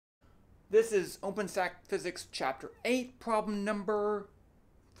This is OpenStack Physics Chapter 8, problem number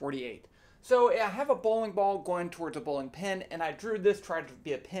 48. So I have a bowling ball going towards a bowling pin, and I drew this, tried to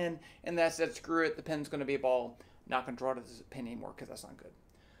be a pin, and then I said, screw it, the pin's going to be a ball. Not going to draw it as a pin anymore because that's not good.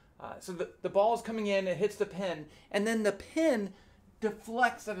 So the ball is coming in, it hits the pin, and then the pin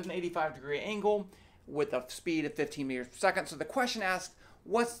deflects at an 85-degree angle with a speed of 15 meters per second. So the question asks,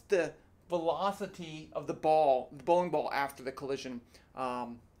 what's the velocity of the bowling ball after the collision?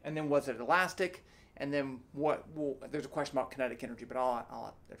 And then was it elastic? And then there's a question about kinetic energy, but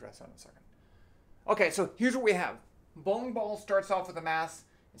I'll address that in a second. Okay, so here's what we have. Bowling ball starts off with a mass,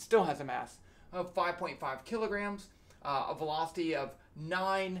 it still has a mass, of 5.5 kilograms, a velocity of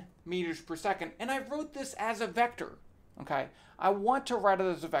 9 meters per second, and I wrote this as a vector, okay? I want to write it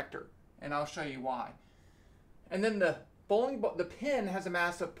as a vector, and I'll show you why. And then the pin has a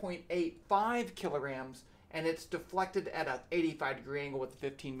mass of 0.85 kilograms, and it's deflected at an 85-degree angle with a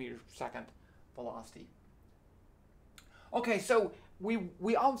 15 meters per second velocity. Okay, so we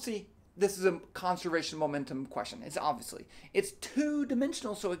obviously, this is a conservation momentum question. It's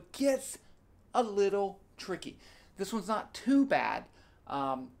two-dimensional, so it gets a little tricky. This one's not too bad.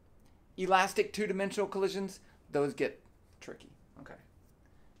 Elastic two-dimensional collisions, those get tricky. Okay.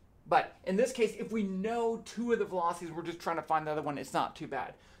 But in this case, if we know two of the velocities, we're just trying to find the other one, it's not too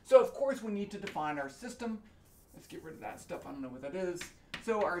bad. So of course we need to define our system. Let's get rid of that stuff, I don't know what that is.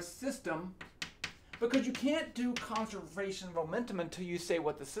 So our system, because you can't do conservation of momentum until you say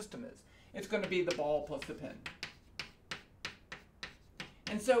what the system is. It's going to be the ball plus the pin.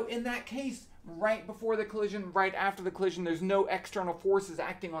 And so in that case, right before the collision, right after the collision, there's no external forces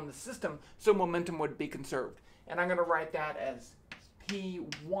acting on the system, so momentum would be conserved. And I'm going to write that as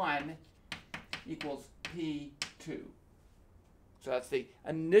P1 equals P2. So that's the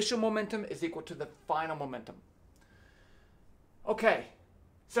initial momentum is equal to the final momentum. Okay,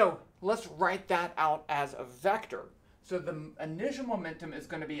 so let's write that out as a vector. So the initial momentum is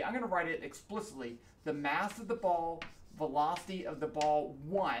going to be, I'm going to write it explicitly, the mass of the ball, velocity of the ball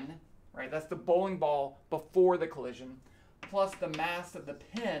 1, right? That's the bowling ball before the collision, plus the mass of the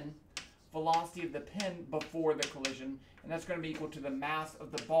pin, velocity of the pin before the collision, and that's going to be equal to the mass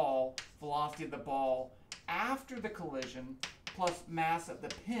of the ball, velocity of the ball after the collision, plus mass of the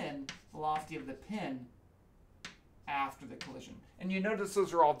pin, velocity of the pin after the collision. And you notice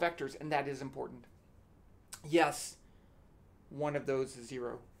those are all vectors, and that is important. Yes, one of those is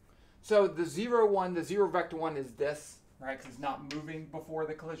 0. So the 0, 1, the 0 vector 1 is this, right? Because it's not moving before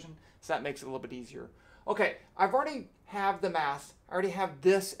the collision, so that makes it a little bit easier. Okay, I've already have the mass. I already have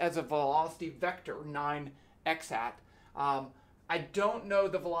this as a velocity vector, 9x hat. I don't know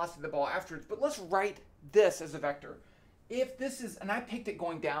the velocity of the ball afterwards, but let's write this as a vector. If this is, and I picked it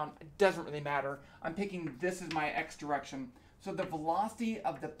going down, it doesn't really matter. I'm picking this as my x direction. So the velocity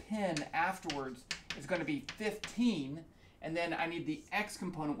of the pin afterwards is going to be 15, and then I need the x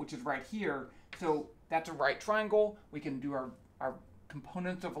component, which is right here. So that's a right triangle. We can do our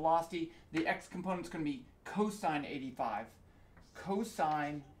components of velocity. The x component is going to be cosine 85.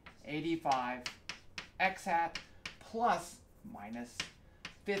 Cosine 85 x hat plus minus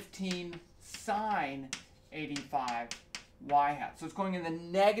 15 sine 85 y hat. So it's going in the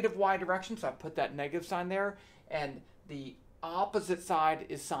negative y direction, so I put that negative sign there, and the opposite side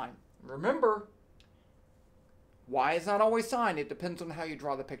is sine. Remember, y is not always sine. It depends on how you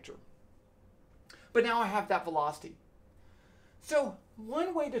draw the picture. But now I have that velocity. So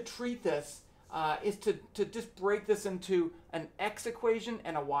one way to treat this is to just break this into an x equation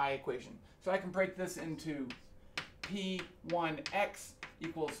and a y equation. So I can break this into P1x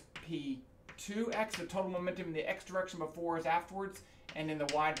equals P2x, the total momentum in the x direction before is afterwards, and in the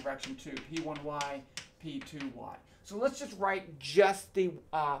y direction too, P1y, P2y. So let's just write just the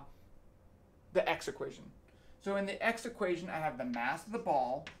x equation. So in the x equation, I have the mass of the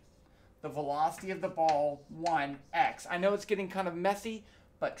ball, the velocity of the ball, 1x. I know it's getting kind of messy,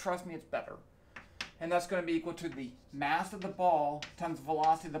 but trust me, it's better. And that's going to be equal to the mass of the ball times the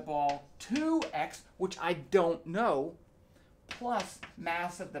velocity of the ball, 2x, which I don't know, plus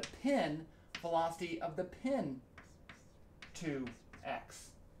mass of the pin, velocity of the pin,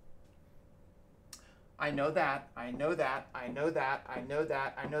 2x. I know that, I know that, I know that, I know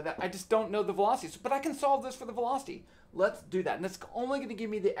that, I know that. I just don't know the velocities, but I can solve this for the velocity. Let's do that, and it's only going to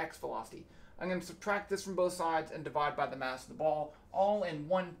give me the x velocity. I'm going to subtract this from both sides and divide by the mass of the ball, all in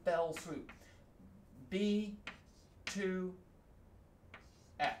one fell swoop. B2x,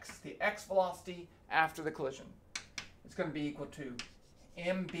 the x velocity after the collision. It's going to be equal to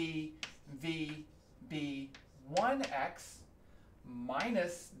mb_v_1x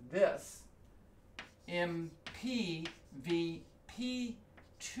minus this mp_v_p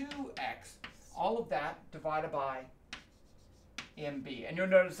 2x, all of that divided by mb. And you'll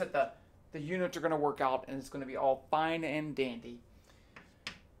notice that the units are going to work out and it's going to be all fine and dandy.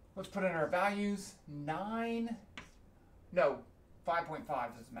 Let's put in our values. 5.5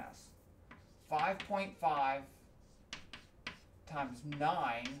 is the mass. 5.5 times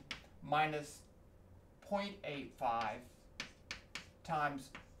 9 minus 0.85 times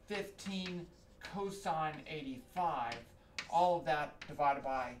 15 cosine 85. All of that divided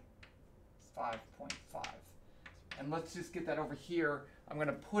by 5.5. And let's just get that over here. I'm going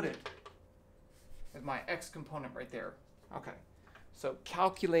to put it as my x component right there. Okay. So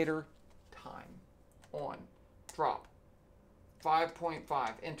calculator time. On. Drop.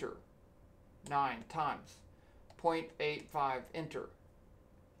 5.5. Enter. 9 times. 0.85. Enter.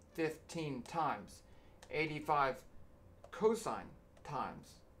 15 times. 85 cosine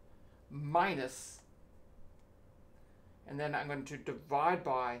times. Minus. And then I'm going to divide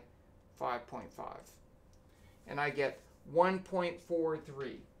by 5.5. And I get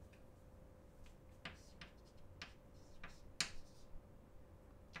 1.43.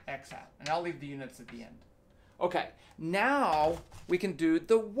 X hat. And I'll leave the units at the end. Okay, now we can do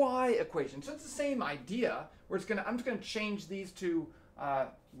the y equation. So it's the same idea. I'm just going to change these to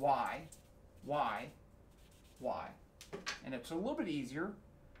y, and it's a little bit easier.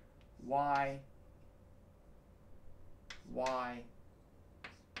 Y.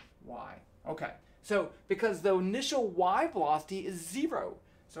 Okay, so because the initial y velocity is 0,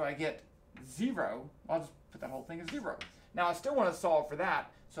 so I get 0. I'll just put that whole thing as 0. Now I still want to solve for that,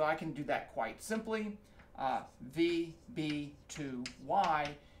 so I can do that quite simply. VB2y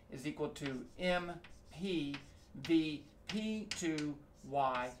is equal to MP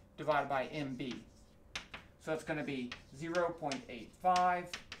VP2y divided by MB. So it's going to be 0.85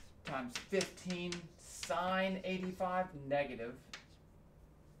 times 15 sine 85 negative.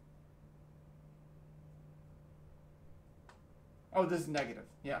 Oh, this is negative.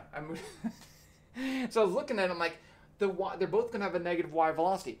 Yeah. So I was looking at it, I'm like, they're both going to have a negative y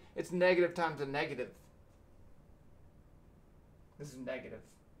velocity. It's negative times a negative. This is negative.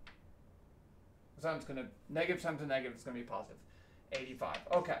 So I'm just going to, negative times a negative is going to be positive. 85.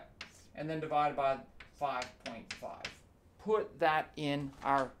 Okay. And then divided by 5.5. Put that in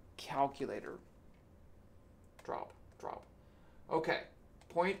our calculator. Drop. Okay.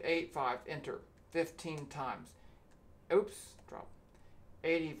 0.85. Enter. 15 times. Oops. Drop.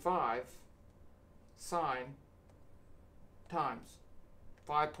 85 sine times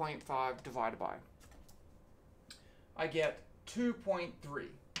 5.5 divided by. I get 2.3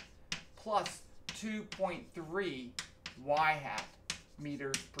 plus 2.3 y hat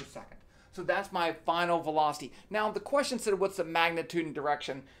meters per second. So that's my final velocity. Now the question said what's the magnitude and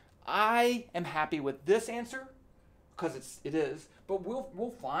direction. I am happy with this answer because it is, but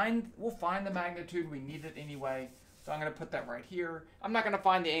we'll find the magnitude. We need it anyway. So I'm going to put that right here. I'm not going to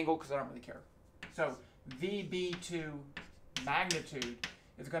find the angle because I don't really care. So VB2 magnitude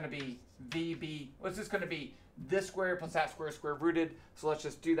is going to be VB, what's this going to be? This square plus that square rooted. So let's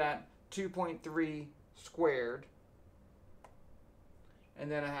just do that. 2.3 squared. And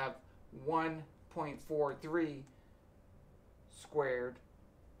then I have 1.43 squared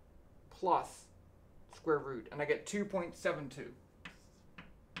plus square root. And I get 2.72.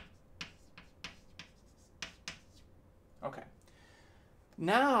 Okay.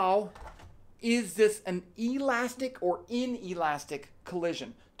 Now, is this an elastic or inelastic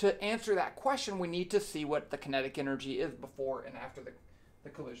collision? To answer that question, we need to see what the kinetic energy is before and after the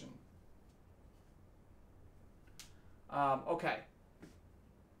collision. Okay.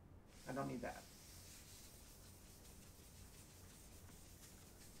 I don't need that.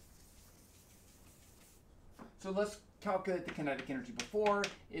 So let's calculate the kinetic energy before.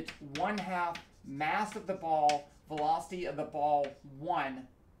 It's 1/2 mass of the ball, velocity of the ball 1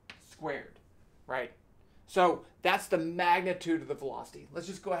 squared, right? So that's the magnitude of the velocity. Let's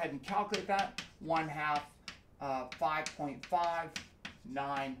just go ahead and calculate that. 1/2 5.5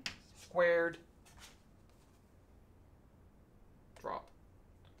 9 squared. Drop.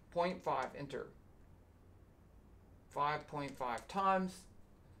 0.5 enter. 5.5 times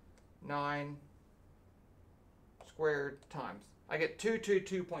 9 squared times. I get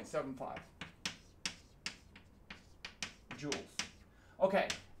 222.75 joules. Okay,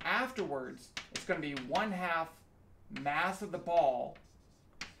 afterwards, it's going to be 1/2 mass of the ball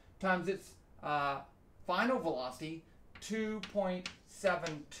times its final velocity,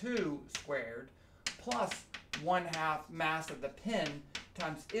 2.72 squared, plus 1/2 mass of the pin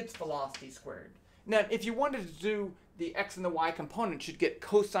times its velocity squared. Now, if you wanted to do the x and the y component, you'd get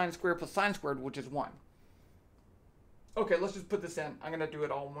cosine squared plus sine squared, which is 1. Okay, let's just put this in. I'm going to do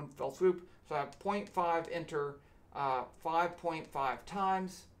it all in one fell swoop. So I have 0.5 enter 5.5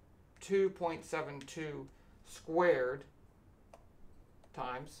 times 2.72 squared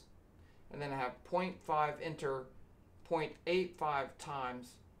times, and then I have 0.5 enter 0.85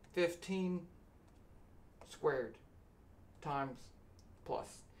 times 15 squared times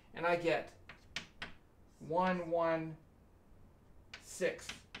plus. And I get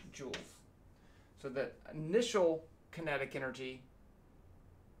 116 joules. So the initial kinetic energy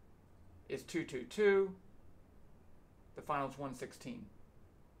is 222. The final is 116.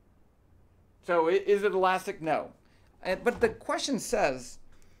 So is it elastic? No. But the question says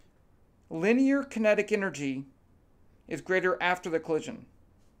linear kinetic energy is greater after the collision.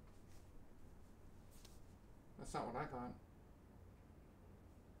 That's not what I got.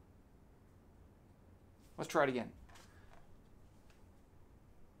 Let's try it again.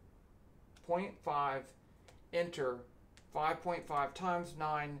 0.5 enter 5.5 times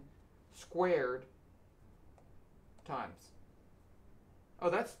 9 squared times. Oh,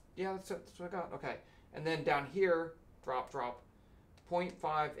 that's what I got. Okay. And then down here, drop,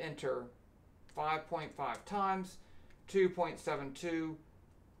 0.5 enter 5.5 times 2.72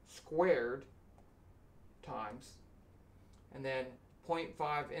 squared times. And then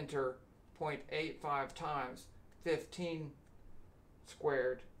 0.5 enter 0.85 times 15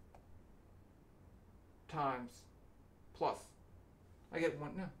 squared times plus. I get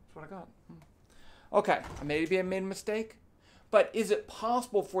one. No, that's what I got. Okay, maybe I made a mistake, but is it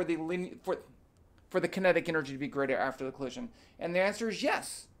possible for the kinetic energy to be greater after the collision? And the answer is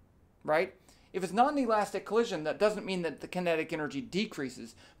yes, right? If it's not an elastic collision, that doesn't mean that the kinetic energy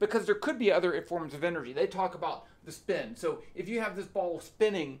decreases, because there could be other forms of energy. They talk about the spin. So if you have this ball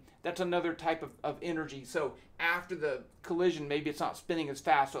spinning, that's another type of energy. So after the collision, maybe it's not spinning as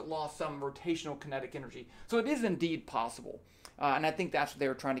fast, so it lost some rotational kinetic energy. So it is indeed possible. And I think that's what they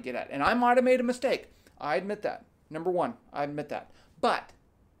were trying to get at. And I might have made a mistake. I admit that. Number one, I admit that. But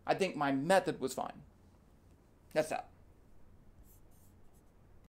I think my method was fine. That's that.